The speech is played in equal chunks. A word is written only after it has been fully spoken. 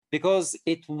because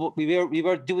we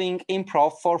were doing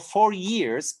improv for 4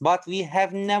 years, but we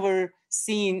have never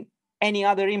seen any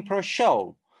other improv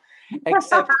show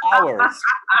except ours.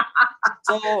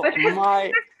 So that's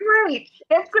great.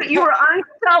 That's great. You were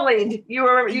unsullied. You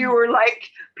were like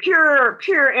pure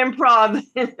improv.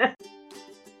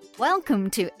 Welcome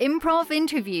to Improv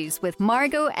Interviews with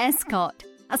Margot Escott,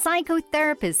 a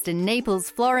psychotherapist in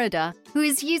Naples, Florida, who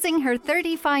is using her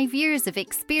 35 years of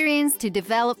experience to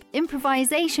develop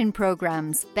improvisation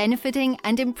programs benefiting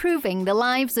and improving the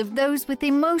lives of those with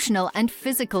emotional and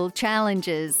physical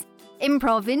challenges.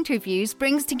 Improv Interviews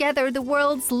brings together the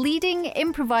world's leading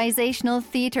improvisational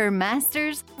theatre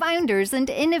masters, founders, and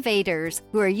innovators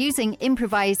who are using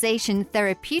improvisation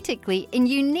therapeutically in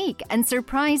unique and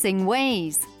surprising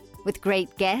ways. With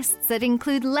great guests that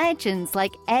include legends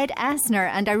like Ed Asner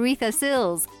and Aretha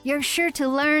Sills, you're sure to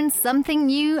learn something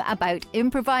new about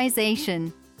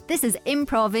improvisation. This is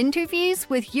Improv Interviews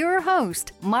with your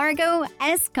host, Margot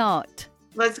Escott.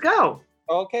 Let's go.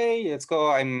 Okay, let's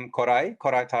go. I'm Koray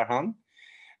Tarhan.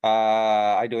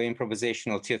 I do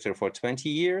improvisational theater for 20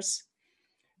 years.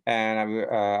 And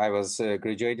I was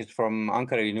graduated from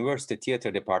Ankara University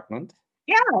Theater Department.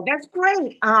 Yeah, that's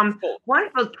great.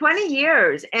 Wonderful. 20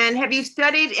 years. And have you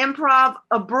studied improv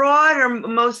abroad or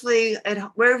mostly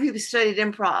where have you studied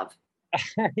improv?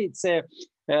 It's a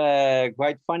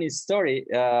quite funny story.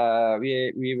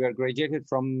 We were graduated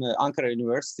from Ankara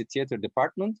University Theater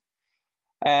Department.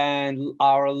 And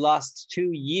our last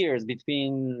 2 years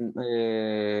between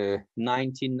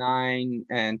 99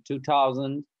 and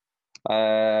 2000,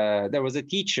 there was a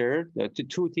teacher,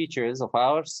 two teachers of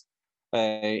ours,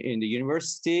 in the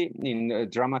university in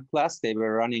drama class. They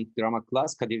were running drama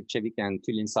class, Kadir Çevik and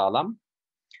Tülin Sağlam.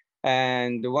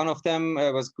 And one of them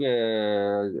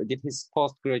did his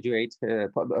postgraduate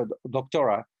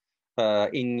doctora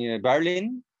in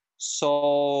Berlin.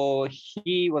 So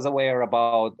he was aware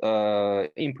about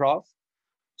improv.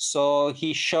 So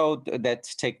he showed that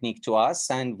technique to us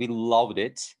and we loved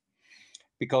it.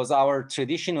 Because our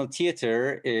traditional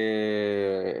theater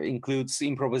includes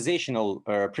improvisational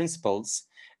principles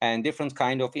and different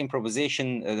kind of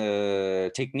improvisation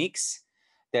techniques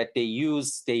that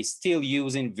they still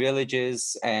use in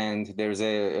villages, and there's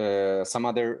some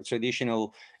other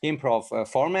traditional improv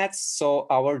formats. So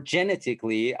our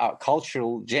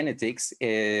cultural genetics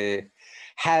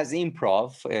has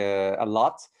improv a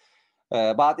lot,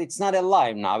 but it's not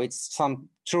alive now. It's some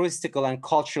touristical and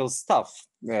cultural stuff.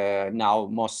 Now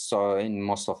in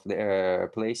most of the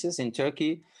places in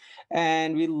Turkey,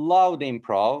 and we loved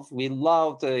improv. We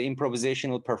loved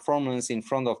improvisational performance in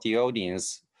front of the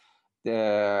audience,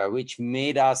 which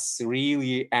made us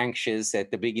really anxious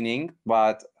at the beginning.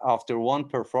 But after one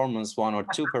or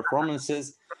two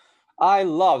performances, I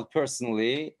loved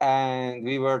personally, and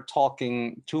we were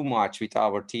talking too much with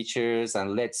our teachers,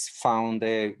 and let's found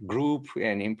an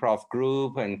improv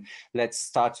group, and let's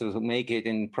start to make it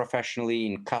professionally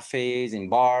in cafes, in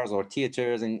bars or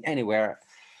theaters, and anywhere.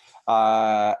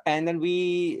 And then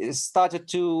we started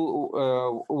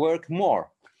to work more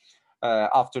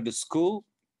after the school.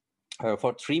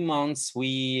 For 3 months,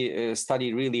 we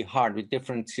studied really hard with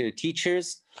different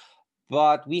teachers.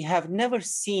 But we have never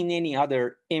seen any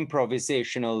other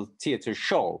improvisational theater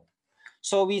show.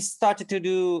 So we started to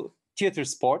do theater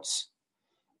sports.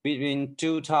 Between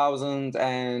 2000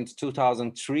 and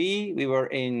 2003, we were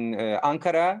in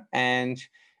Ankara, and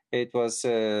it was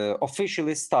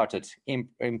officially started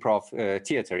improv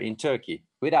theater in Turkey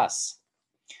with us.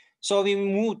 So we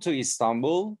moved to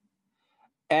Istanbul,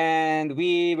 and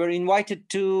we were invited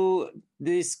to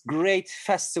this great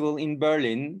festival in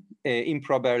Berlin,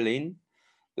 Impro Berlin,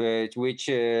 which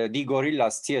the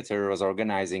Gorillas Theater was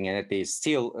organizing, and they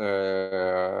still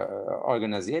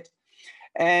organize it.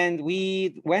 And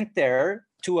we went there,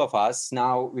 two of us.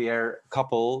 Now we are a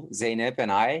couple, Zeynep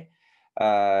and I,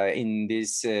 in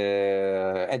this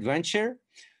adventure.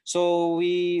 So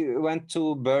we went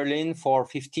to Berlin for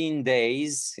 15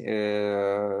 days,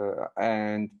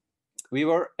 and we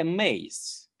were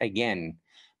amazed again.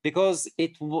 Because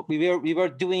we were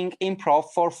doing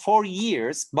improv for 4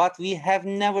 years, but we have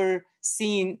never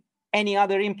seen any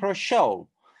other improv show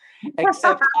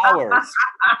except ours.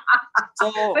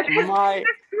 So that's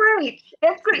great.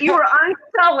 That's great. You were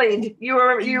unsullied. You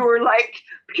were like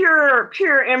pure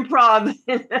improv.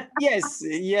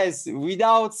 Yes.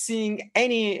 Without seeing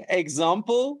any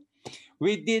example,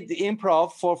 we did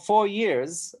improv for 4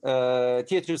 years,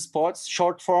 theater sports,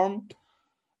 short form,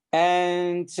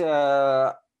 and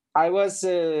I was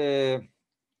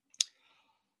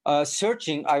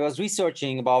I was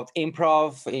researching about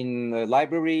improv in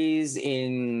libraries,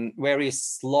 in very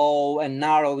slow and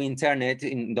narrow internet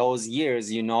in those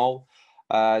years, you know.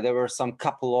 There were some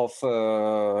couple of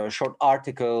short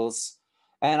articles,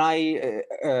 and I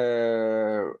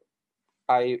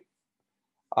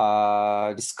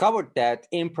discovered that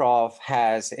improv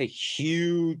has a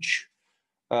huge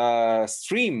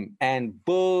stream and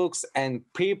books and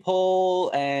people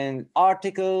and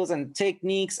articles and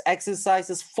techniques,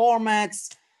 exercises,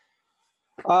 formats.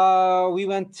 We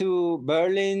went to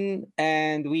Berlin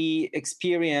and we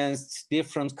experienced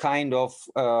different kind of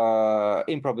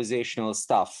improvisational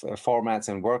stuff, formats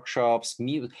and workshops.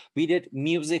 We did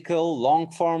musical,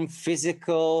 long form,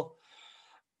 physical.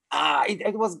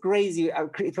 It was crazy.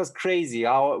 It was crazy.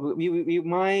 Our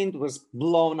mind was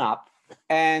blown up.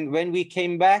 And when we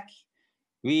came back,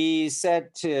 we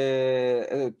said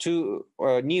two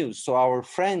news to our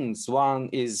friends. One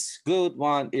is good,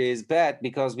 one is bad,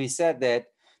 because we said that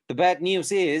the bad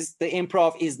news is the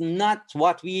improv is not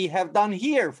what we have done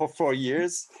here for 4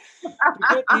 years. The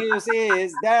good news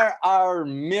is there are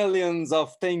millions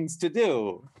of things to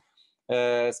do.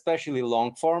 Especially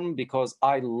long form, because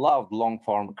I love long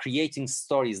form, creating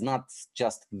stories, not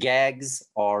just gags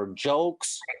or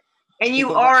jokes. And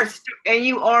you are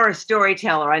a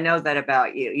storyteller. I know that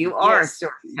about you. You are a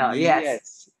storyteller.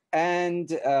 Yes. And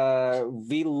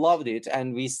we loved it,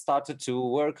 and we started to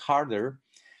work harder.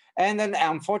 And then,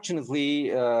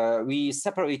 unfortunately, we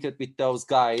separated with those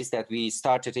guys that we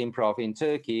started improv in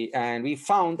Turkey, and we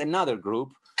found another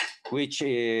group, which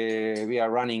we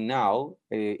are running now,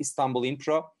 Istanbul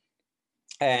Impro.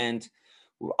 And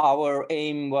our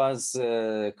aim was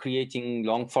creating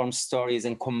long-form stories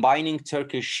and combining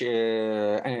Turkish,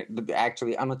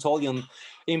 actually Anatolian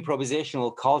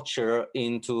improvisational culture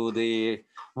into the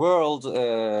world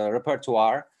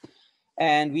repertoire.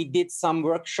 And we did some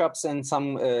workshops and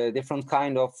some different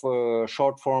kind of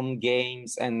short-form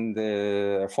games and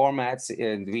formats,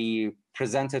 and we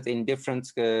presented in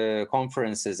different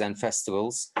conferences and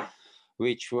festivals,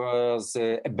 which was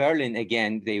Berlin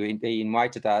again. They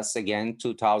invited us again,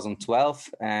 2012,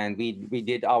 and we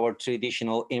did our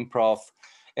traditional improv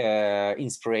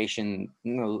inspiration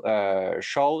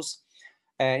shows.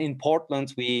 In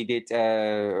Portland, we did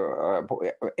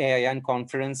AIN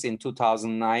conference in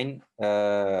 2009.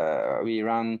 We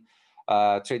ran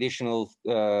traditional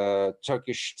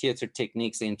Turkish theater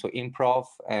techniques into improv,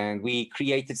 and we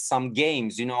created some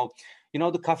games. You know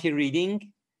the coffee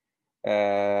reading,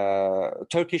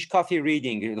 Turkish coffee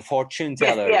reading, the fortune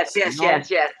teller. Yes.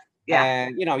 Yeah.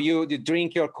 And you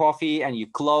drink your coffee and you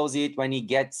close it when it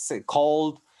gets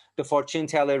cold. The fortune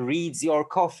teller reads your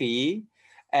coffee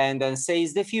and then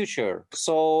says the future.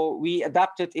 So we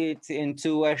adapted it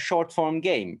into a short form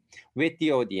game with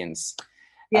the audience.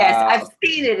 Yes, I've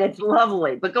seen it. It's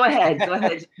lovely. But go ahead.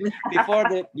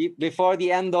 Before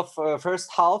the end of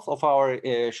first half of our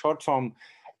short form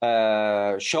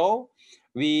show,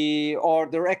 we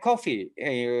order a coffee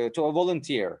to a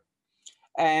volunteer,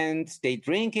 and they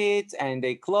drink it and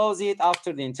they close it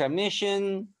after the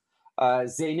intermission.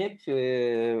 Zeynep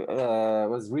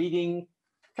was reading.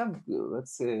 Come,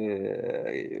 let's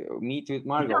meet with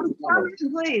Margot.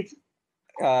 Please.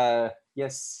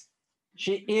 Yes,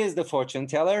 she is the fortune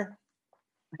teller.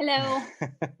 Hello.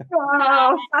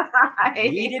 Oh,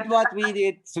 we did what we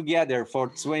did together for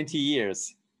 20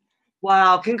 years.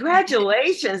 Wow,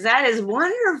 congratulations. That is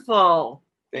wonderful.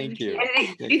 Thank you.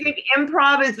 And do you think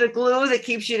improv is the glue that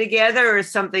keeps you together, or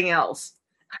something else?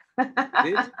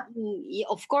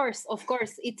 Of course.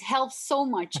 It helps so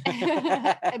much.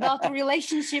 About the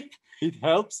relationship. It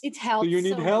helps? It helps. Do you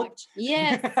need so help? Much.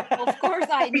 Yes, of course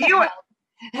I need help.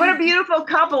 What a beautiful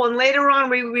couple. And later on,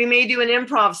 we may do an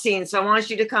improv scene. So I want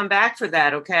you to come back for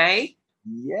that, okay?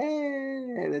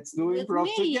 Yeah, let's do improv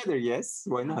together. Yes,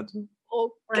 why not?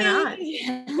 Okay. Why not? Okay.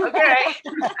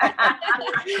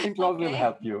 Improv will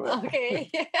help you.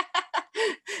 Okay.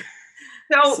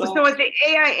 So at the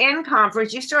AIN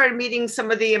conference, you started meeting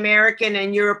some of the American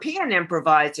and European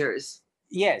improvisers.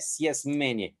 Yes,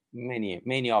 many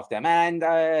of them. And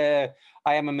I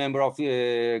am a member of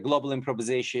Global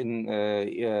Improvisation,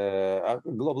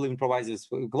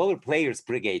 Global Players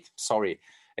Brigade. Sorry,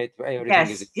 everything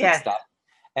is mixed up.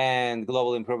 And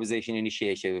Global Improvisation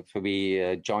Initiative.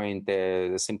 We joined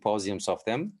the symposiums of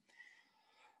them.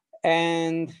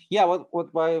 And yeah,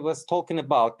 what I was talking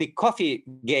about, the coffee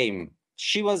game.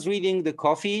 She was reading the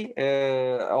coffee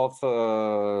of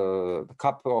the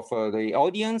cup of the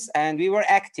audience, and we were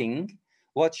acting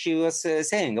what she was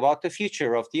saying about the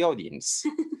future of the audience.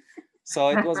 So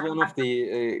it was one of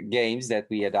the games that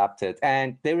we adapted.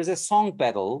 And there is a song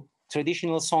battle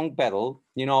traditional song battle.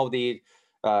 You know, the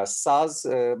saz,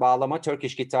 bağlama,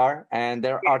 Turkish guitar, and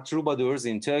there are troubadours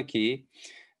in Turkey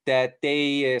that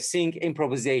they sing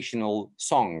improvisational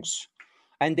songs.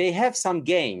 And they have some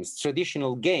games,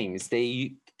 traditional games.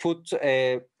 They put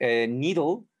a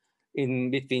needle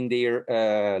in between their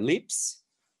lips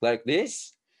like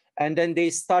this, and then they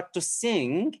start to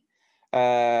sing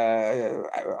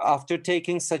after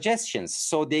taking suggestions.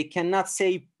 So they cannot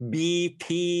say B,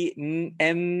 P,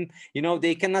 M, you know,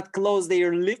 they cannot close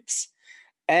their lips.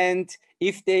 And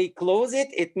if they close it,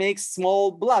 it makes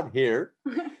small blood here.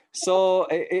 So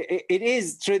it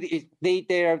is true.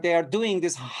 They are doing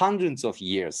this hundreds of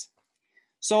years.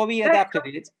 So we adapted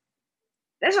it.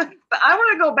 But I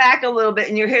want to go back a little bit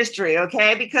in your history,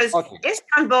 okay? Because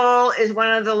Istanbul is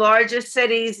one of the largest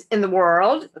cities in the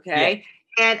world, okay?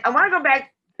 Yeah. And I want to go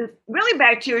back, really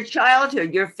back to your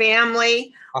childhood, your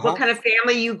family, what kind of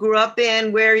family you grew up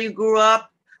in, where you grew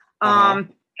up,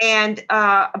 and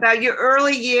about your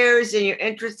early years and your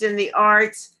interest in the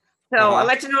arts. So I'd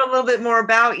like to know a little bit more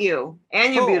about you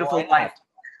and your beautiful wife.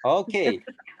 Okay.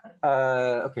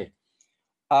 Okay.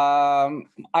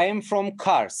 I am from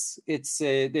Kars. It's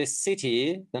the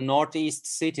city, the northeast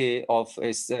city of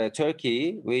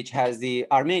Turkey, which has the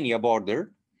Armenia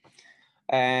border.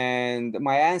 And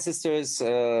my ancestors,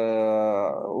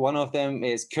 one of them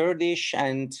is Kurdish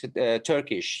and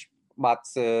Turkish, but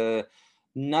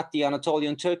not the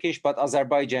Anatolian Turkish, but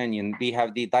Azerbaijani. We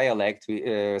have the dialect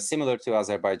similar to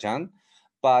Azerbaijan,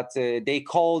 but they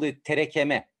called it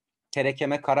Terekeme.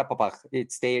 Terekeme Karapapak.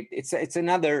 It's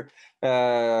another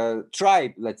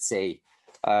tribe, let's say,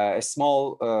 a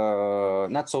small,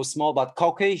 not so small, but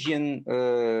Caucasian,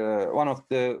 one of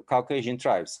the Caucasian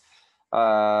tribes,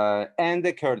 and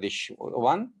the Kurdish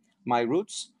one, my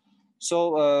roots.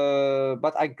 So,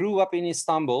 but I grew up in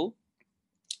Istanbul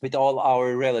with all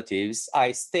our relatives.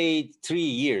 I stayed 3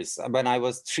 years. When I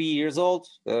was 3 years old,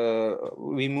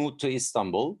 we moved to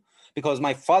Istanbul because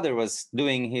my father was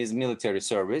doing his military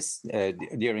service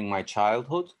during my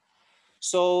childhood.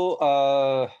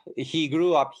 So he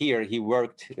grew up here. He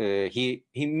worked. He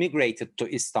migrated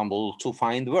to Istanbul to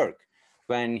find work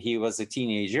when he was a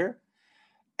teenager.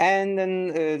 And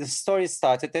then the story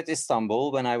started at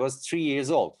Istanbul when I was 3 years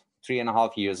old,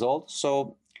 3.5 years old.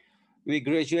 So we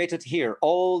graduated here.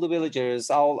 All the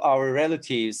villagers, all our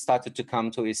relatives started to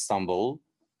come to Istanbul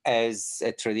as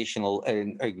a traditional,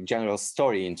 a general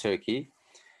story in Turkey.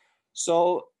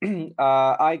 So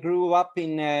I grew up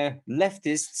in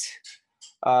leftist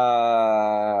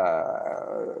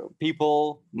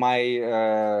people. My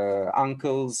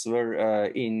uncles were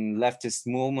in leftist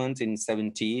movement in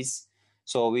 70s,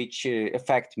 so which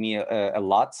affect me a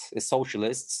lot,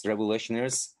 socialists,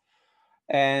 revolutionaries.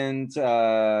 And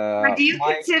do you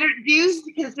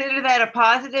consider that a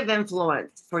positive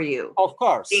influence for you? Of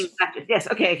course. Yes.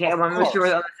 Okay. I want to make sure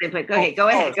we're on the same page. Okay. Go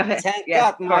ahead. Thank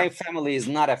God my family is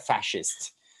not a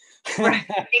fascist. Right.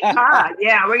 Thank God.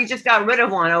 Yeah, we just got rid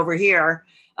of one over here.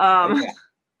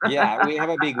 Yeah, we have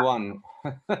a big one.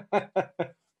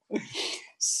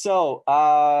 So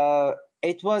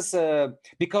it was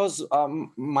because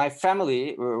my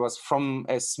family was from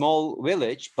a small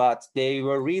village, but they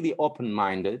were really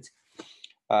open-minded.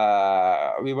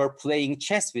 We were playing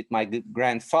chess with my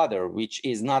grandfather, which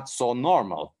is not so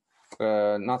normal,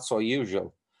 not so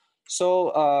usual.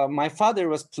 So my father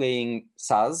was playing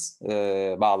saz,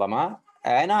 bağlama,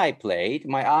 and I played.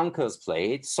 My uncles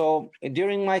played. So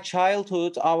during my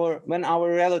childhood, when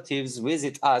our relatives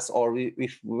visit us, or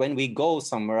when we go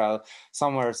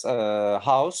somewhere's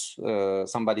house,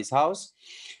 somebody's house,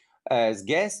 as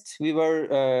guests, we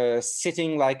were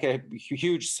sitting like a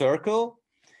huge circle,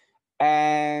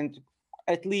 and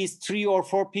at least 3 or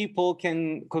 4 people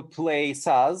could play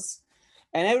saz,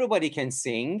 and everybody can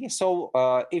sing. So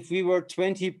if we were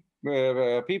 20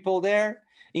 people there,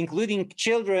 including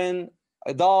children,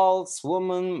 adults,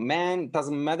 women, men,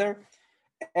 doesn't matter.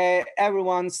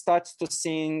 Everyone starts to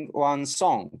sing one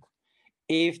song.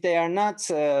 If they are not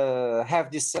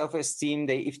have this self-esteem,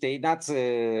 if they not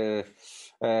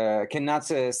cannot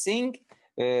sing,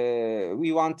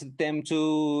 we wanted them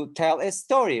to tell a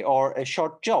story or a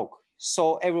short joke,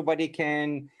 so everybody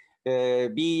can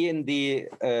be in the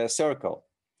circle.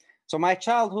 So my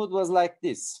childhood was like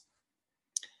this.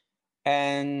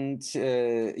 And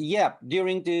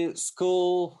during the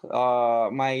school,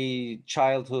 my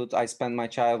childhood, I spent my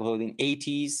childhood in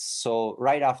 80s. So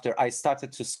right after I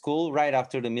started to school, right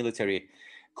after the military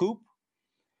coup.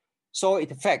 So it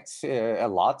affects a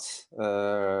lot,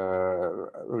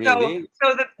 really.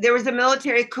 So there was a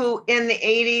military coup in the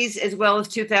 80s as well as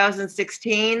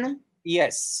 2016?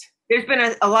 Yes. There's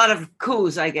been a lot of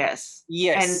coups, I guess.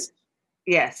 Yes.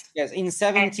 Yes. Yes, in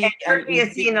 70 and Turkey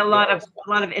has seen a lot of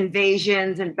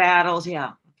invasions and battles.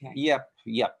 Yeah. Okay.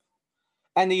 Yep.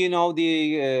 And you know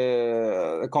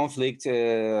the conflict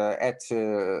at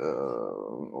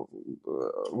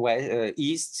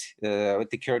east with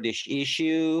the Kurdish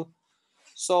issue.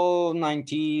 So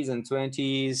 90s and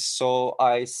 20s. So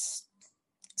I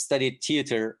studied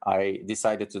theater. I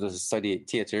decided to study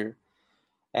theater.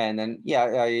 And then,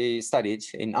 I studied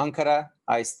in Ankara.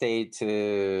 I stayed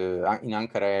in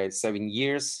Ankara 7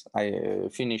 years. I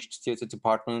finished theater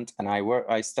department, and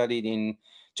I studied in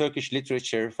Turkish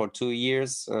literature for 2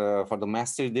 years for the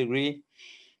master degree.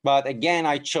 But again,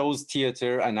 I chose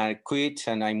theater, and I quit,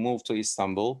 and I moved to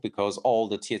Istanbul because all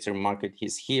the theater market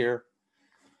is here.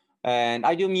 And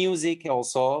I do music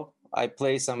also. I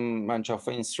play some bunch of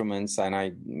instruments, and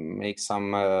I make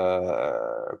some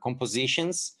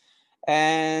compositions.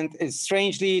 And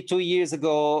strangely, 2 years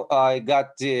ago, I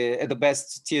got the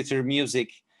Best Theater Music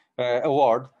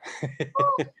Award.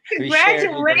 Oh,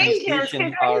 congratulations!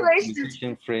 Congratulations,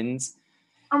 musician friends.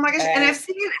 Oh my gosh! And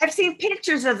I've seen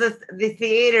pictures of the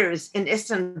theaters in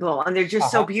Istanbul, and they're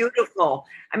just so beautiful.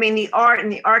 I mean, the art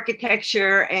and the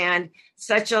architecture, and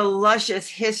such a luscious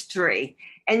history.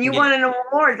 And you won an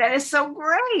award. That is so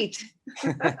great.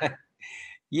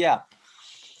 Yeah.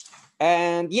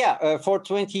 And for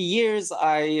 20 years,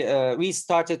 we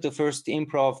started the first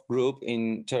improv group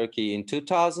in Turkey in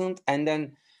 2000. And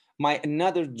then my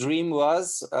another dream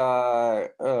was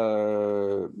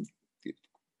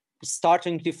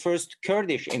starting the first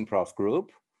Kurdish improv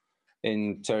group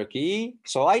in Turkey.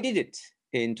 So I did it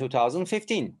in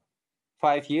 2015,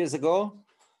 5 years ago.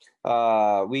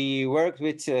 We worked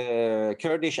with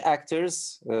Kurdish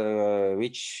actors,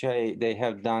 which they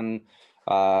have done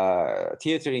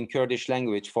theater in Kurdish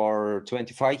language for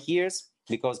 25 years,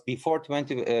 because before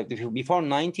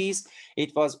 90s,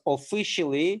 it was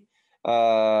officially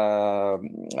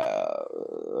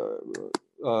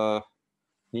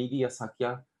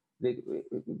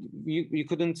you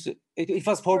couldn't. It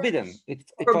was forbidden. It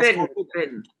was forbidden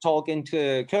to talk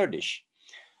into Kurdish.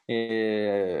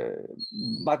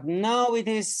 But now it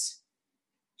is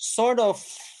sort of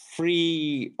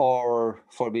free or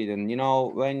forbidden. You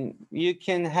know, when you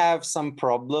can have some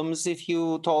problems if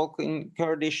you talk in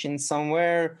Kurdish in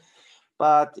somewhere,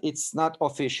 but it's not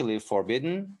officially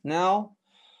forbidden now.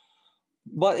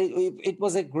 But it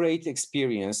was a great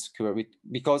experience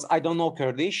because I don't know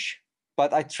Kurdish,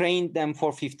 but I trained them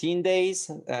for 15 days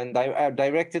and I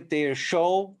directed their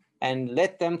show and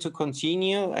let them to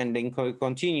continue, and then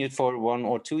continued for 1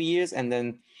 or 2 years. And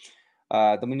then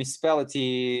the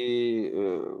municipality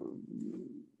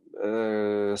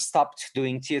stopped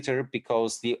doing theater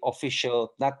because the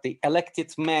official, not the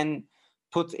elected men,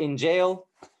 put in jail.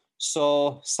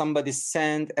 So somebody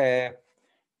sent a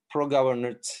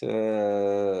pro-governor,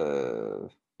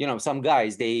 some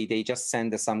guys, they just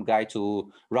send some guy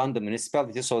to run the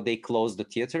municipality. So they closed the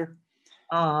theater.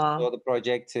 So the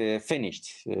project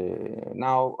finished.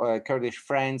 Now Kurdish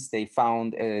friends, they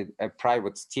found a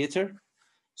private theater,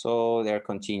 so they're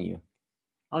continue.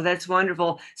 Oh, that's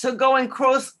wonderful. So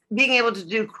being able to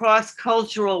do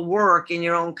cross-cultural work in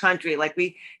your own country, like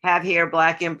we have here,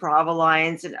 Black Improv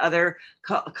Alliance and other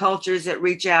cultures that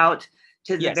reach out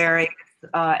to the various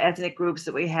ethnic groups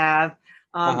that we have.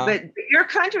 But your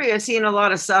country has seen a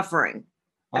lot of suffering.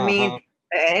 I mean,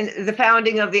 and the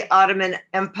founding of the Ottoman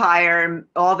Empire and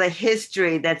all the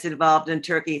history that's involved in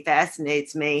Turkey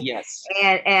fascinates me. Yes.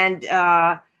 And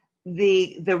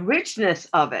the richness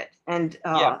of it, and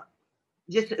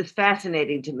just is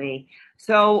fascinating to me.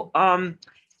 So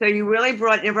so you really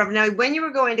brought improv. Now, when you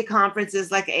were going to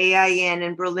conferences like AIN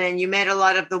in Berlin, you met a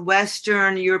lot of the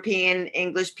Western European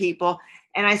English people.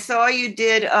 And I saw you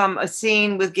did a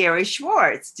scene with Gary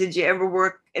Schwartz. Did you ever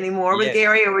work anymore with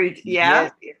Gary? Or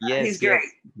yes, he's great.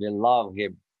 We love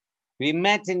him. We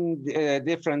met in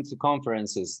different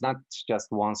conferences, not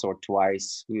just once or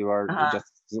twice. We were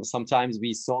sometimes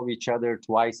we saw each other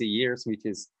twice a year, which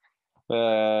is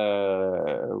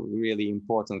really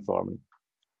important for me.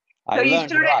 I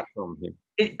learned a lot from him.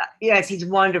 Yes, he's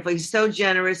wonderful. He's so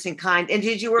generous and kind. And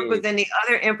did you work with any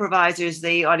other improvisers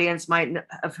the audience might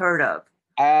have heard of?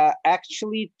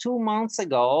 Actually, 2 months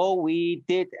ago, we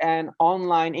did an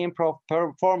online improv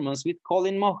performance with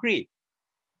Colin Mohri.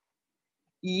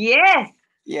 Yes.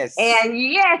 Yes.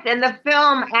 And the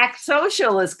film Act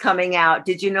Social is coming out.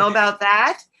 Did you know about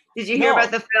that? Did you hear about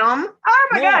the film? Oh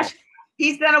my gosh.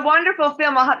 He's done a wonderful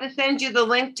film. I'll have to send you the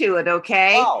link to it,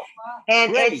 okay? Oh,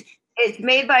 and great. It's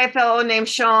made by a fellow named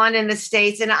Sean in the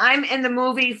States. And I'm in the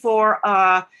movie for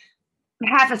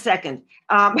half a second.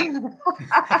 What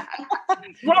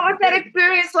was that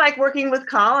experience like working with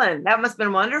Colin? That must have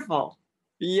been wonderful.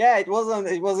 Yeah, it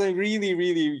was a really,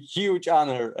 really huge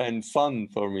honor and fun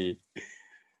for me.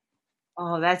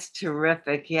 Oh, that's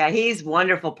terrific. Yeah, he's a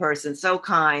wonderful person, so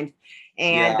kind.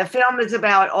 And the film is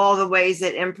about all the ways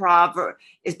that improv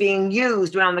is being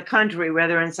used around the country,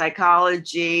 whether in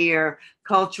psychology or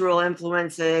cultural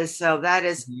influences. So that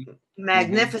is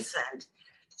magnificent.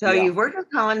 So you've worked with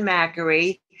Colin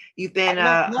Macri. You've been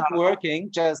not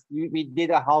working, just we did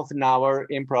a half an hour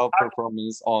improv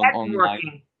performance online.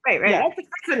 Working. Right. Yeah.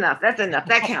 That's enough.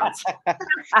 That counts.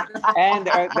 And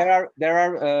there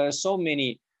are so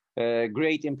many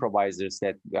great improvisers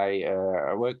that I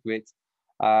worked with.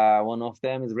 One of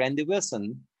them is Randy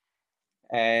Wilson,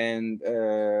 and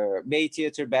Bay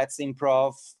Theatre Bats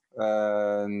Improv,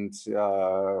 and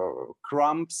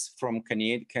Crumps from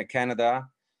Canada,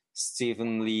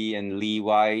 Stephen Lee and Lee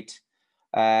White,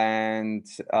 and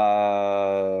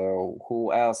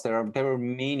who else? There were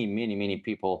many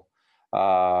people.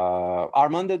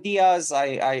 Armando Diaz,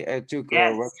 I took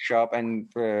a workshop, and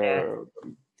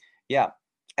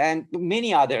and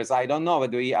many others. I don't know,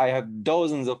 but I have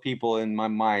dozens of people in my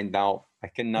mind now. I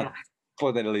cannot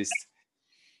put a list.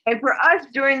 And for us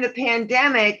during the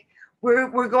pandemic,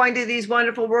 we're going to these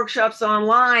wonderful workshops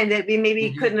online that we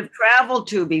maybe couldn't have traveled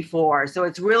to before. So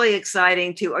it's really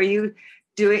exciting too. Are you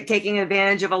taking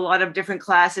advantage of a lot of different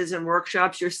classes and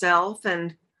workshops yourself?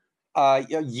 And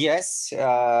yes,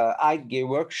 I give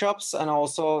workshops, and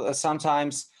also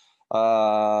sometimes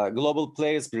Global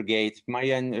Players Brigade.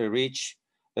 Marianne Rich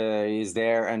is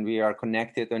there, and we are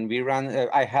connected, and we run.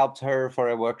 I helped her for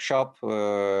a workshop.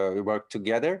 We worked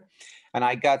together, and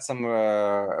I got some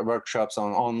workshops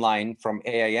online from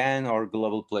AIN or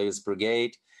Global Players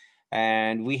Brigade,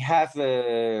 and we have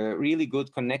a really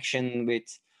good connection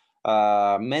with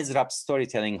Mezrab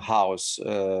Storytelling House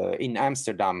in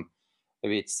Amsterdam,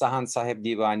 with Sahan Saheb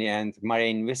Divani and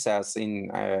Marijn Wissels in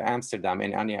Amsterdam,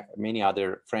 and many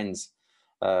other friends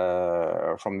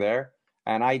from there.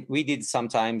 And we did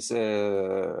sometimes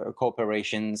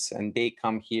cooperations, and they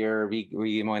come here,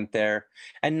 we went there.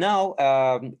 And now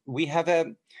we have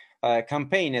a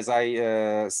campaign, as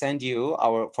I send you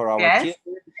for our theater.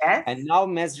 Yes. And now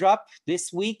Mezrab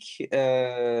this weekend,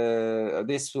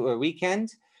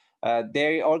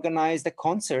 they organized a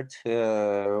concert,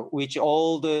 which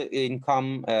all the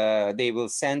income they will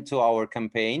send to our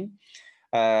campaign.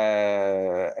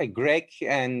 Greg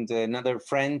and another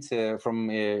friend from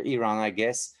Iran, I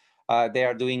guess, they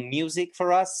are doing music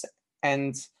for us.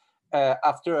 And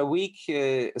after a week,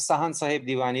 Sahan Saheb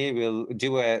Divani will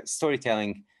do a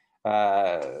storytelling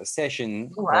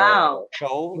session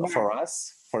show for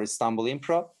us, for Istanbul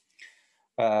Improv.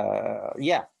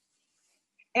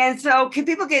 And so can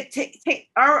people take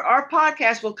our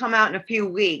podcast will come out in a few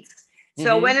weeks.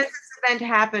 So when is this event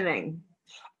happening?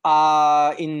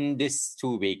 In this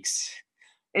 2 weeks.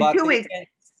 In 2 weeks.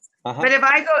 But if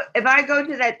I go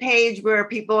to that page where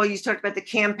you talked about the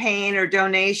campaign or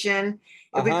donation,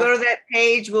 if we go to that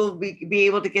page, will we be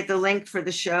able to get the link for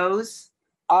the shows?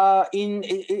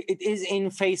 It is in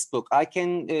Facebook. I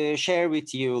can share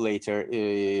with you later.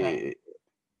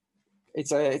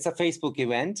 It's a Facebook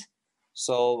event,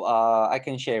 so I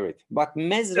can share it. But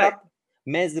Mezrab,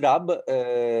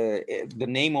 the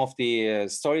name of the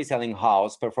storytelling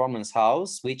house, performance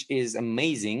house, which is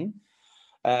amazing,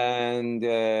 and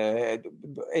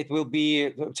it will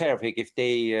be terrific if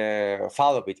they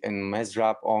follow it in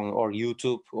Mezrab or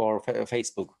YouTube or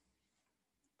Facebook.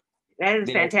 That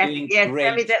is fantastic. Yes,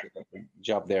 great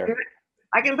job there.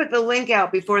 I can put the link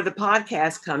out before the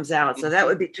podcast comes out, so that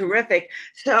would be terrific.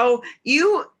 So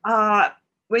you,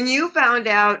 when you found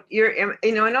out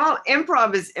and all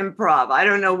improv is improv. I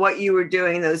don't know what you were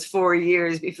doing those 4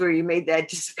 years before you made that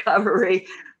discovery.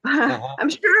 I'm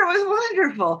sure it was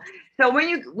wonderful. So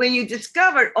when you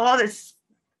discovered all this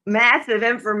massive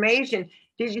information,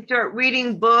 did you start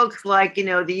reading books like, the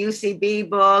UCB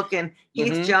book and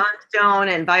Keith Johnstone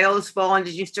and Viola Spolin?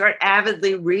 Did you start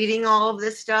avidly reading all of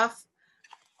this stuff?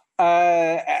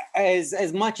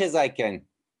 As much as I can.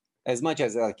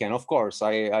 Of course,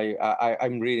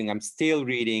 I'm reading. I'm still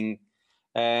reading,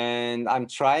 and I'm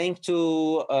trying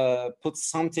to put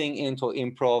something into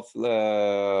improv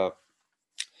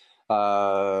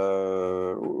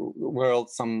world,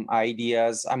 some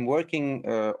ideas. I'm working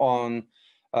on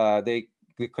the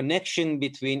connection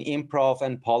between improv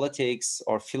and politics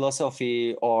or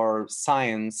philosophy or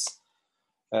science.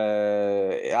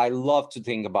 I love to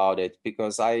think about it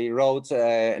because I wrote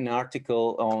an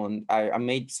article I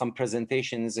made some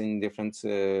presentations in different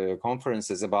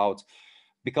conferences about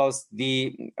because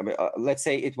let's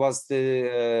say it was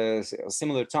the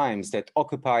similar times that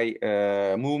Occupy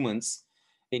movements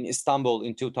in Istanbul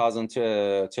in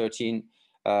 2013,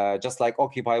 just like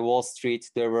Occupy Wall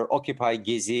Street, there were Occupy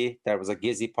Gezi, there was a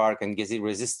Gezi Park and Gezi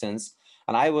Resistance.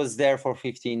 And I was there for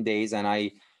 15 days, and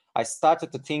I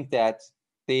started to think that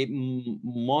the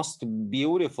most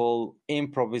beautiful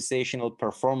improvisational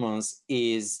performance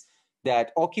is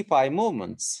that Occupy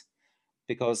movements,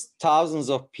 because thousands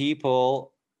of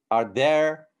people are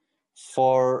there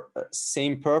for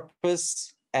same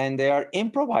purpose and they are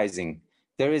improvising.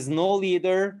 There is no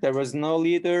leader, there was no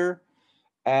leader,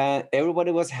 and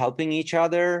everybody was helping each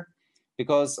other,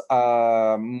 because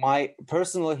my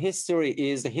personal history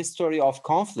is the history of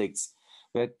conflicts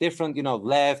with different,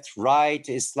 left, right,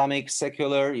 Islamic,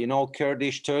 secular,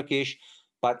 Kurdish, Turkish.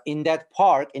 But in that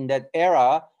park, in that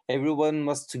era, everyone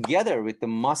was together with the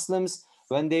Muslims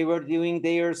when they were doing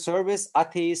their service,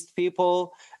 atheist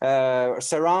people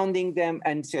surrounding them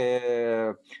and,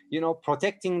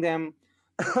 protecting them.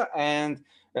 And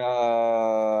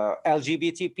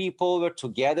LGBT people were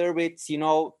together with,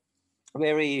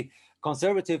 very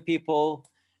conservative people,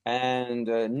 and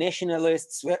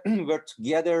nationalists were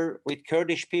together with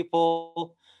Kurdish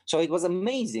people. So it was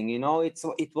amazing,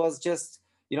 it was just,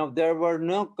 there were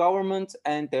no government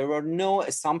and there were no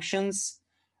assumptions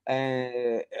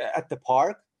at the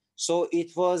park. So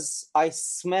I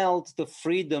smelled the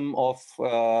freedom of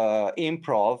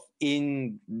improv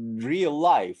in real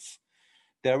life.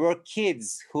 There were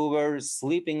kids who were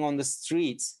sleeping on the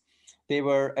streets. They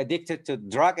were addicted to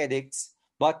drug addicts,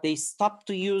 but they stopped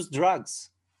to use drugs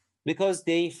because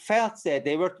they felt that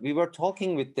we were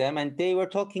talking with them, and they were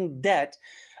talking that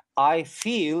I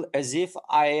feel as if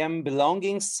I am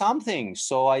belonging something,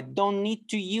 so I don't need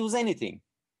to use anything.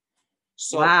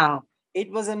 So wow. It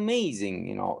was amazing,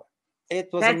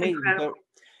 It was That's amazing. Incredible.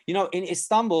 In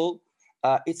Istanbul,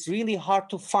 it's really hard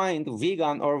to find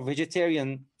vegan or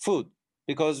vegetarian food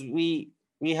because we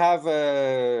have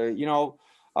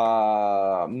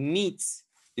meats,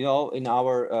 in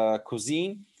our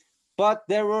cuisine. But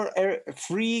there were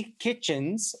free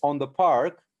kitchens in the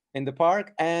park,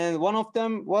 and one of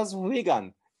them was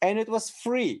vegan, and it was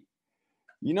free.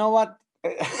 You know what?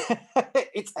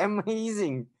 It's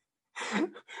amazing.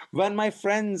 When my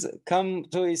friends come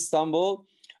to Istanbul,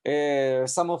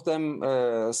 some of them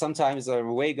sometimes are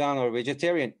vegan or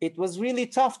vegetarian. It was really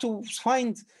tough to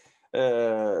find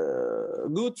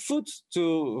good food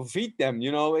to feed them.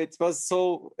 It was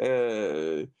so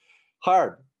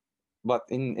hard. But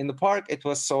in the park, it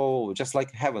was so just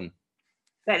like heaven.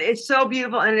 That is so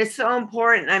beautiful, and it's so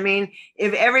important. I mean,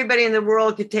 if everybody in the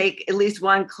world could take at least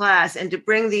one class, and to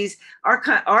bring these,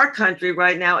 our country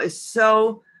right now is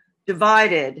so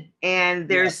divided, and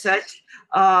there's such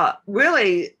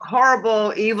really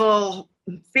horrible, evil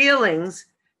feelings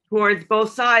towards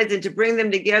both sides, and to bring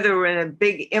them together, we're in a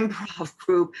big improv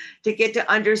group to get to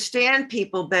understand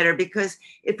people better, because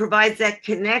it provides that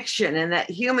connection and that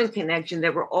human connection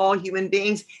that we're all human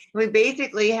beings. We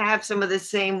basically have some of the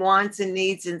same wants and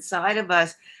needs inside of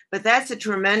us, but that's a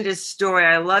tremendous story.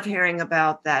 I love hearing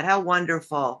about that. How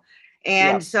wonderful.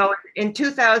 And so in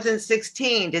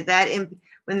 2016,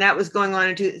 when that was going on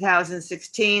in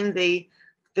 2016, the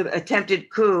attempted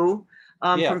coup,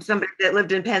 from somebody that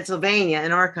lived in Pennsylvania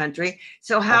in our country.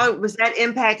 So how was that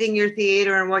impacting your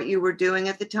theater and what you were doing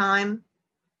at the time?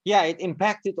 Yeah, it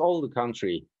impacted all the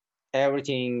country.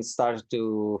 Everything started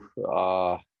to,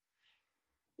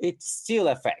 it still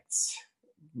affects.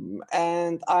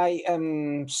 And I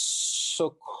am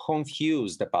so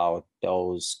confused about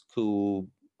those who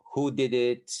did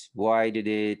it, why did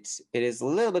it. It is a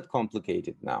little bit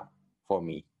complicated now for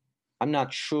me. I'm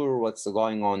not sure what's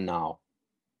going on now.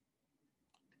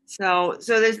 So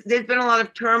there's been a lot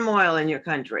of turmoil in your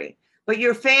country, but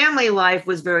your family life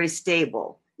was very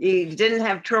stable. You didn't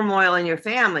have turmoil in your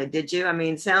family, did you? I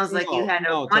mean, sounds like you had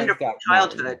a wonderful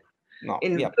childhood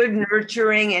good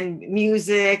nurturing and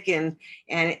music and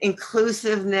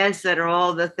inclusiveness that are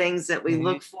all the things that we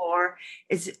look for.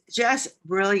 It's just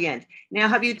brilliant. Now,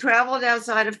 have you traveled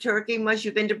outside of Turkey much?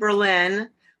 You've been to Berlin.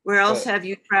 Where else have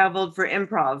you traveled for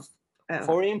improv?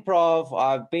 For improv,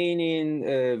 I've been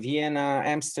in Vienna,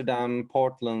 Amsterdam,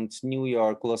 Portland, New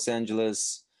York, Los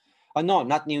Angeles. No,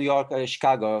 not New York,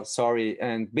 Chicago, sorry.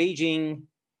 And Beijing,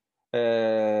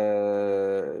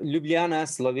 Ljubljana,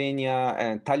 Slovenia,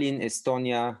 and Tallinn,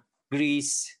 Estonia,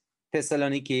 Greece,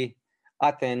 Thessaloniki,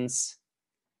 Athens.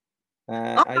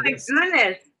 Oh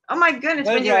my goodness.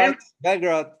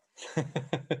 Belgrade.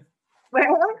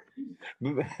 Where?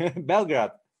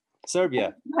 Belgrade,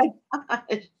 Serbia. Oh my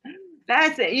gosh.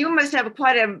 That's it. You must have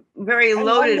quite a very And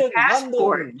loaded London,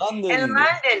 passport. London. In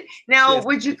London. Now, Yes.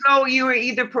 would you go, you were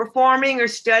either performing or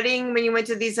studying when you went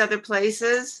to these other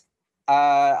places?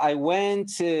 I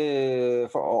went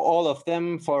for all of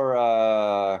them for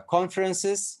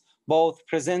conferences, both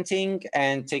presenting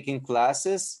and taking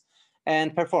classes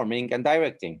and performing and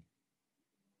directing.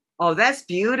 Oh, that's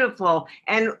beautiful.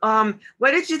 And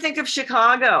what did you think of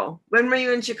Chicago? When were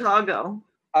you in Chicago?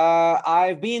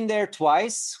 I've been there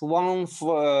twice. One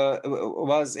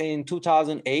was in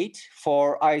 2008.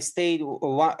 I stayed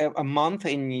a month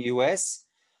in the US,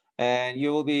 and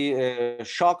you will be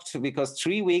shocked because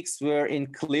 3 weeks were in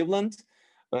Cleveland,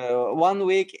 1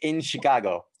 week in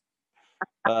Chicago.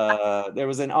 There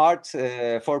was an Art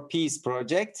for Peace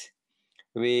project.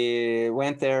 We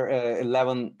went there,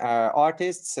 11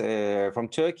 artists from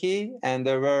Turkey, and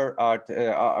there were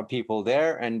art people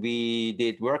there, and we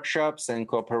did workshops and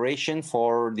cooperation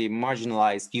for the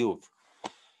marginalized youth.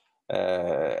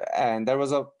 And there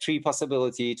was a 3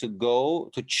 possibility to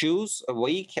choose a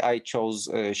week. I chose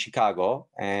Chicago,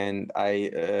 and I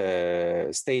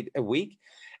stayed a week.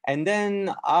 And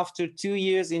then after 2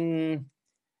 years in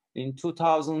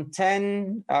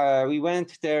 2010, we went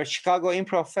to the Chicago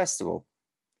Improv Festival.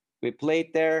 We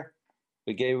played there,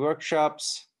 we gave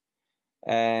workshops,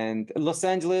 and Los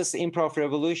Angeles Improv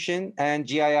Revolution and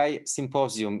GII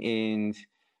Symposium in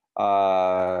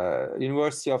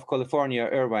University of California,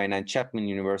 Irvine, and Chapman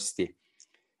University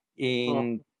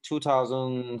in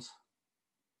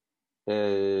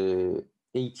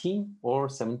 2018 or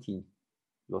 17,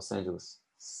 Los Angeles.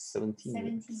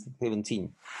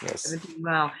 17. Yes. 17,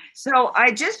 wow. So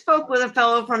I just spoke with a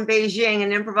fellow from Beijing,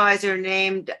 an improviser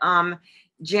named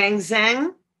Zhang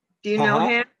Zheng. Do you know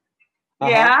him?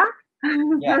 Yeah?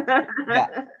 Yeah.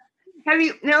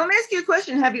 Now let me ask you a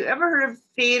question. Have you ever heard of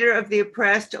Theater of the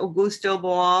Oppressed, Augusto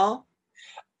Boal?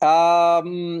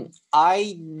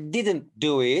 I didn't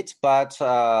do it, but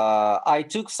I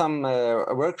took some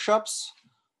workshops,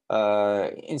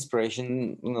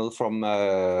 inspiration from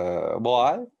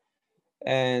Boal,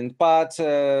 but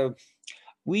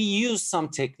we use some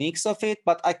techniques of it,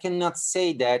 but I cannot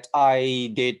say that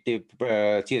I did the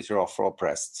Theater of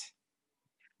Oppressed.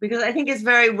 Because I think it's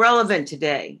very relevant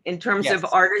today in terms Yes. of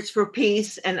Artists for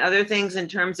Peace and other things, in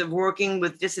terms of working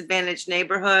with disadvantaged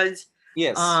neighborhoods.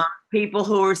 Yes. People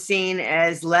who are seen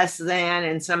as less than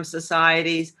in some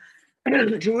societies,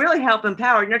 to really help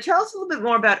empower. Now tell us a little bit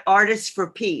more about Artists for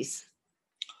Peace.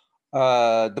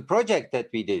 The project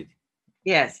that we did.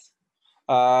 Yes.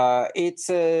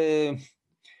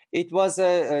 It was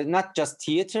not just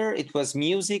theater, it was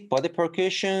music, body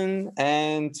percussion,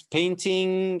 and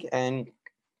painting, and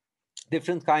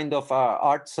different kind of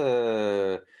art.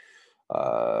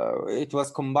 It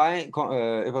was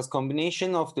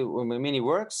combination of the many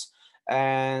works,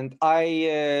 and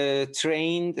I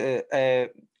trained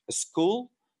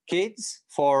school kids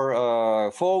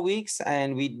for 4 weeks,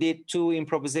 and we did 2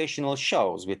 improvisational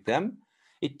shows with them.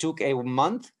 It took a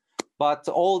month, but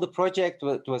all the project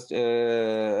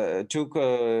took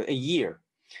a year.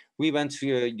 We went to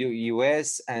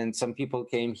US, and some people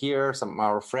came here, some of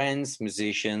our friends,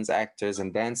 musicians, actors,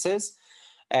 and dancers,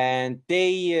 and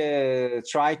they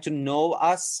tried to know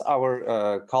us,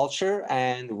 our culture,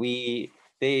 and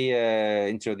they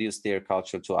introduced their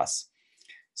culture to us.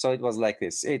 So it was like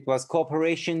this. It was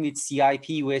cooperation with CIP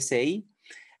USA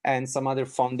and some other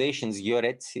foundations,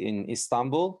 Yoret in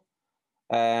Istanbul,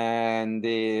 and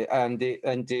the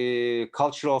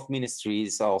Culture of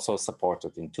Ministries also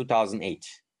supported in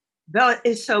 2008. That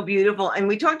is so beautiful. And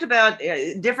we talked about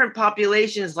different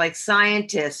populations like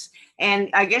scientists. And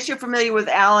I guess you're familiar with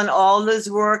Alan Alda's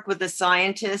work with the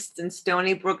scientists in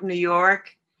Stony Brook, New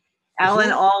York.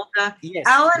 Alan Alda. Yes.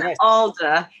 Alan Yes.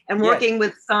 Alda, and working Yes.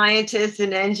 with scientists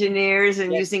and engineers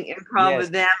and Yes. using improv Yes.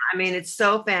 with them. I mean, it's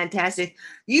so fantastic.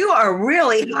 You are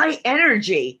really high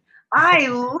energy. I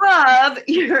love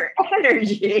your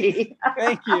energy.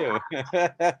 Thank you.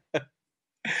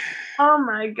 Oh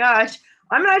my gosh.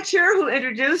 I'm not sure who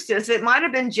introduced us. It might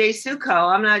have been Jay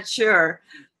Suko. I'm not sure.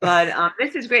 But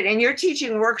this is great. And you're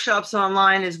teaching workshops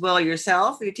online as well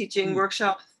yourself? You're teaching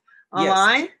workshops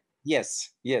online? Yes.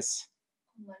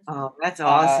 Oh, that's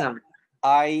awesome.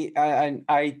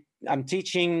 I'm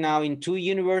teaching now in 2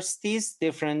 universities,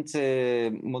 different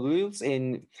modules.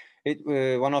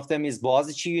 One of them is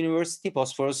Boğaziçi University,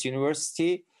 Bosphorus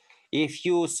University. If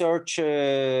you search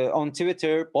on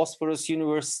Twitter, Bosphorus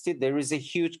University, there is a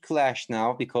huge clash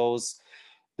now because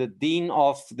the dean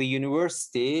of the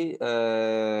university,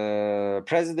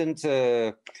 president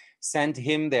sent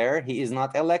him there. He is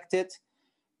not elected,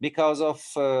 because of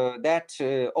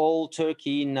that, all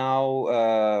Turkey now,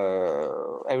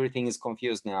 everything is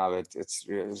confused now. It's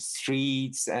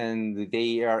streets, and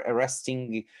they are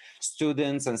arresting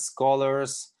students and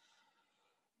scholars.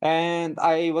 And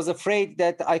I was afraid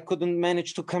that I couldn't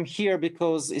manage to come here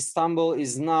because Istanbul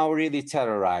is now really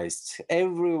terrorized.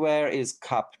 Everywhere is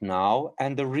cop now.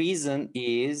 And the reason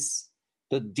is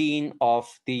the dean of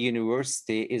the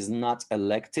university is not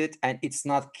elected, and he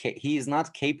is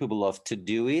not capable of to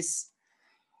do this.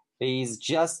 He's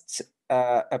just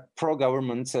a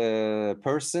pro-government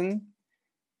person.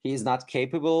 He is not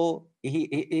capable.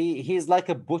 He's like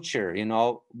a butcher,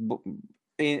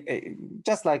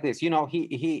 just like this.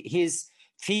 His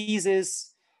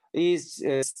thesis is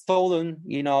stolen.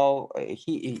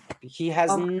 He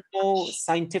has no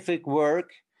scientific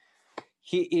work.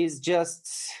 He is just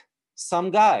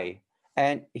some guy,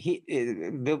 and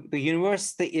the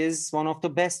university is one of the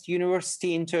best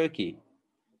university in Turkey.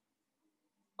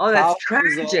 Oh, that's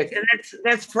tragic, and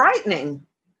that's frightening.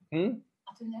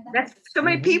 That's so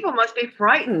many people must be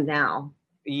frightened now.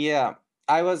 Yeah,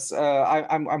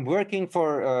 I'm working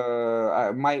for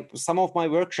some of my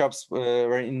workshops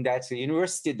were in that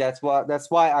university. That's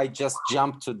why I just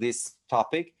jumped to this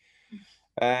topic.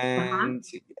 And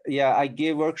I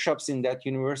give workshops in that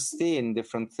university in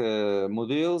different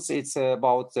modules. It's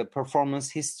about performance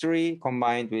history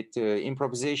combined with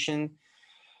improvisation,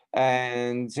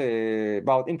 and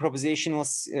about improvisational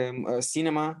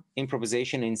cinema,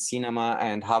 improvisation in cinema,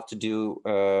 and how to do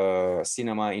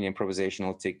cinema in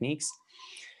improvisational techniques,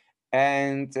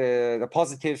 and the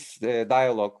positive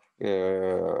dialogue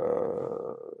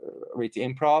with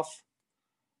improv.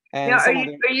 And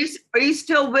are you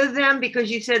still with them? Because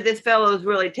you said this fellow is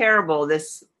really terrible,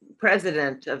 this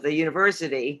president of the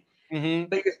university,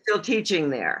 but you're still teaching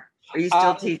there. Are you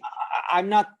still teaching? I'm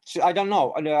not. I don't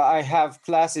know. I have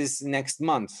classes next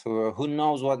month. Who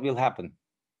knows what will happen?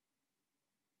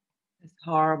 It's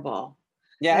horrible.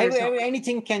 Yeah,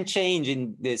 anything can change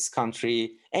in this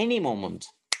country any moment,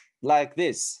 like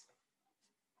this,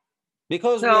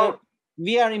 because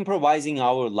we are improvising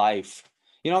our life.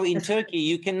 In Turkey,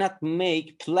 you cannot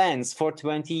make plans for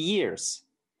 20 years.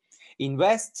 In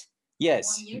West,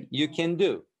 yes, you can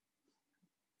do.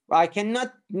 I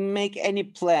cannot make any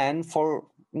plan for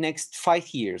next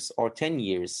 5 years or 10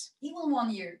 years. Even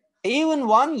 1 year. Even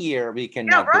 1 year we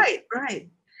cannot. Yeah, right.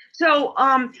 So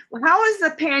how is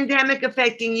the pandemic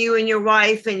affecting you and your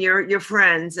wife and your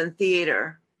friends in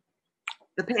theater?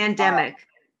 The pandemic.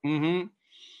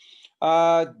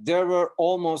 There were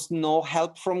almost no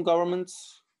help from government.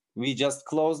 We just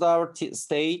closed our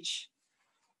stage.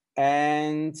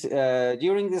 And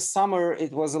during the summer,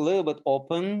 it was a little bit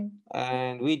open,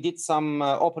 and we did some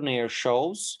open air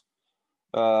shows.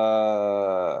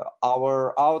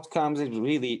 Our outcomes is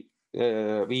really,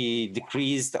 we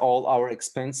decreased all our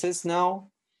expenses now.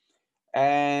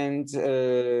 And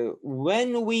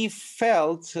when we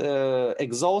felt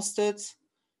exhausted,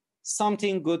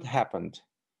 something good happened.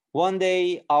 One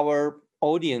day,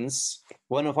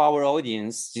 one of our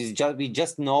audience, we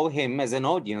just know him as an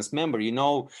audience member.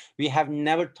 We have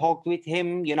never talked with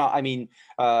him.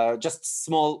 Just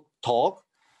small talk.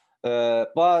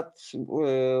 But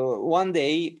one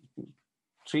day,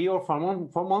 3 or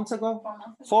 4 months ago,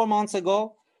 4 months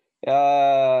ago,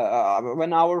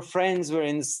 when our friends were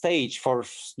in the stage for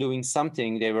doing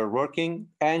something, they were working,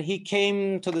 and he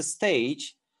came to the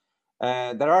stage.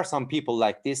 There are some people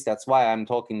like this. That's why I'm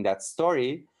talking that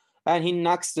story. And he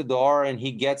knocks the door, and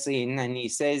he gets in, and he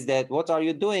says that, "What are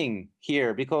you doing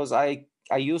here?" Because I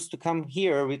used to come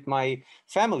here with my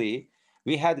family.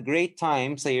 We had great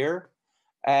times here,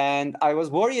 and I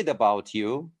was worried about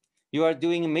you. You are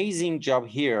doing amazing job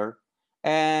here.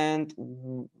 And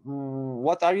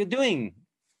what are you doing?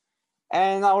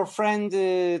 And our friend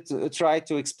tried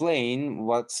to explain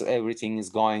what everything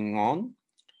is going on.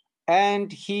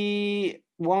 And he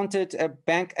wanted a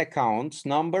bank account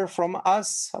number from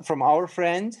us, from our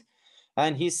friend.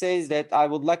 And he says that, "I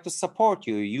would like to support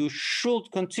you. You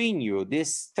should continue.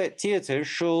 This theater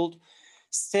should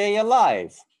stay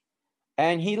alive."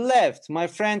 And he left. My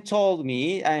friend told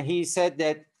me, and he said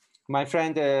that my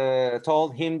friend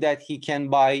told him that he can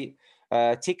buy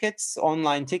tickets,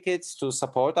 online tickets, to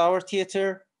support our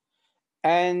theater.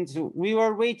 And we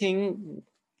were waiting.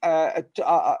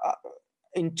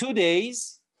 In 2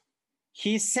 days,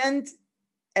 he sent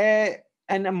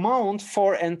an amount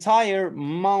for entire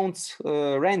month's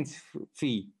rent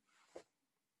fee.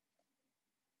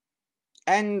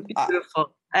 And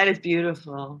beautiful. That is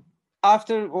beautiful.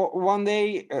 After one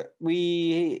day,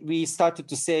 we started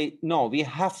to say, no, we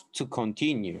have to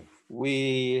continue.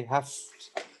 We have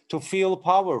to feel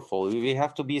powerful. We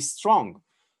have to be strong.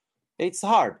 It's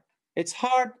hard. It's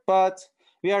hard, but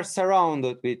we are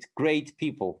surrounded with great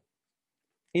people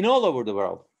in all over the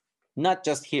world, not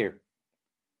just here.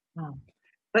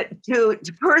 But to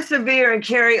persevere and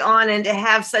carry on and to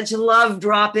have such love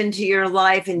drop into your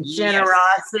life and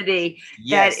generosity,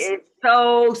 that is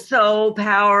so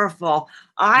powerful.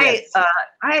 I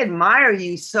admire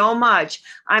you so much.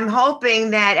 I'm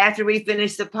hoping that after we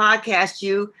finish the podcast,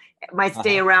 you might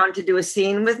stay around to do a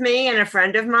scene with me and a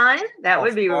friend of mine. That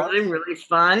would be really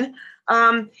fun.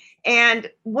 And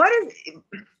what is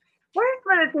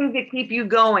one of the things that keep you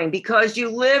going? Because you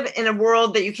live in a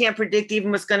world that you can't predict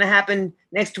even what's going to happen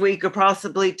next week or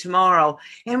possibly tomorrow.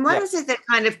 And what is it that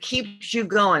kind of keeps you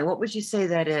going? What would you say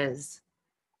that is?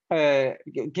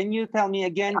 Can you tell me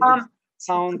again?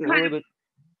 Sound a little bit.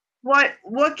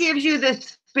 What gives you the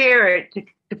spirit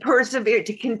to persevere,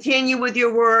 to continue with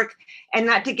your work and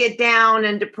not to get down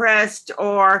and depressed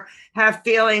or have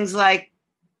feelings like,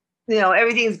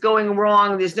 everything's going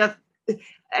wrong. There's nothing.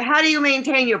 How do you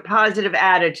maintain your positive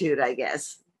attitude, I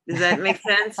guess? Does that make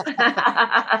sense?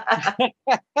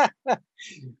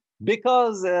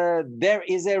 Because there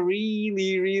is a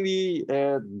really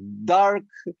dark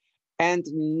and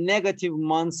negative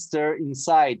monster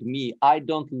inside me. I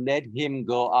don't let him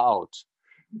go out.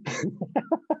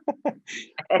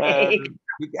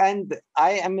 And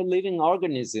I am a living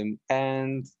organism,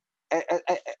 and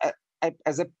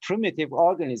as a primitive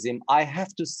organism, I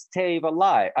have to stay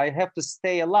alive.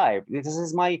 This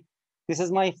is my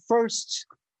first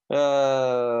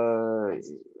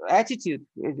attitude.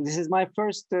 This is my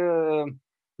first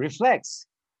reflex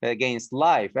against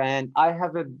life. And I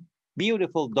have a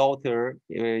beautiful daughter,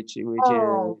 which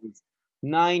is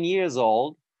 9 years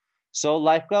old. So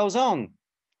life goes on,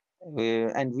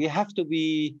 and we have to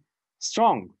be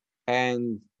strong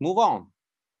and move on.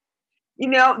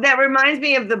 That reminds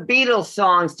me of the Beatles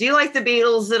songs. Do you like the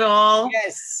Beatles at all?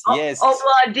 Yes.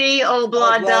 Obla di,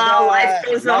 obla da, life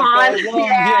goes on.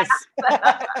 Yes.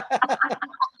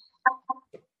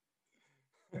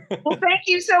 Well, thank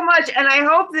you so much. And I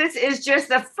hope this is just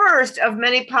the first of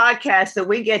many podcasts that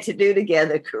we get to do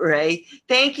together, Kure.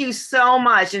 Thank you so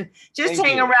much. And just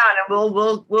hang around and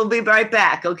we'll be right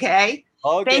back, okay?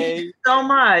 Okay. Thank you so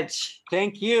much.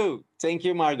 Thank you. Thank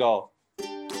you, Margot.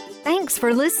 Thanks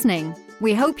for listening.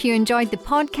 We hope you enjoyed the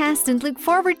podcast and look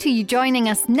forward to you joining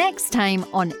us next time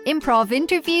on Improv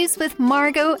Interviews with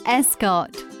Margot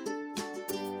Escott.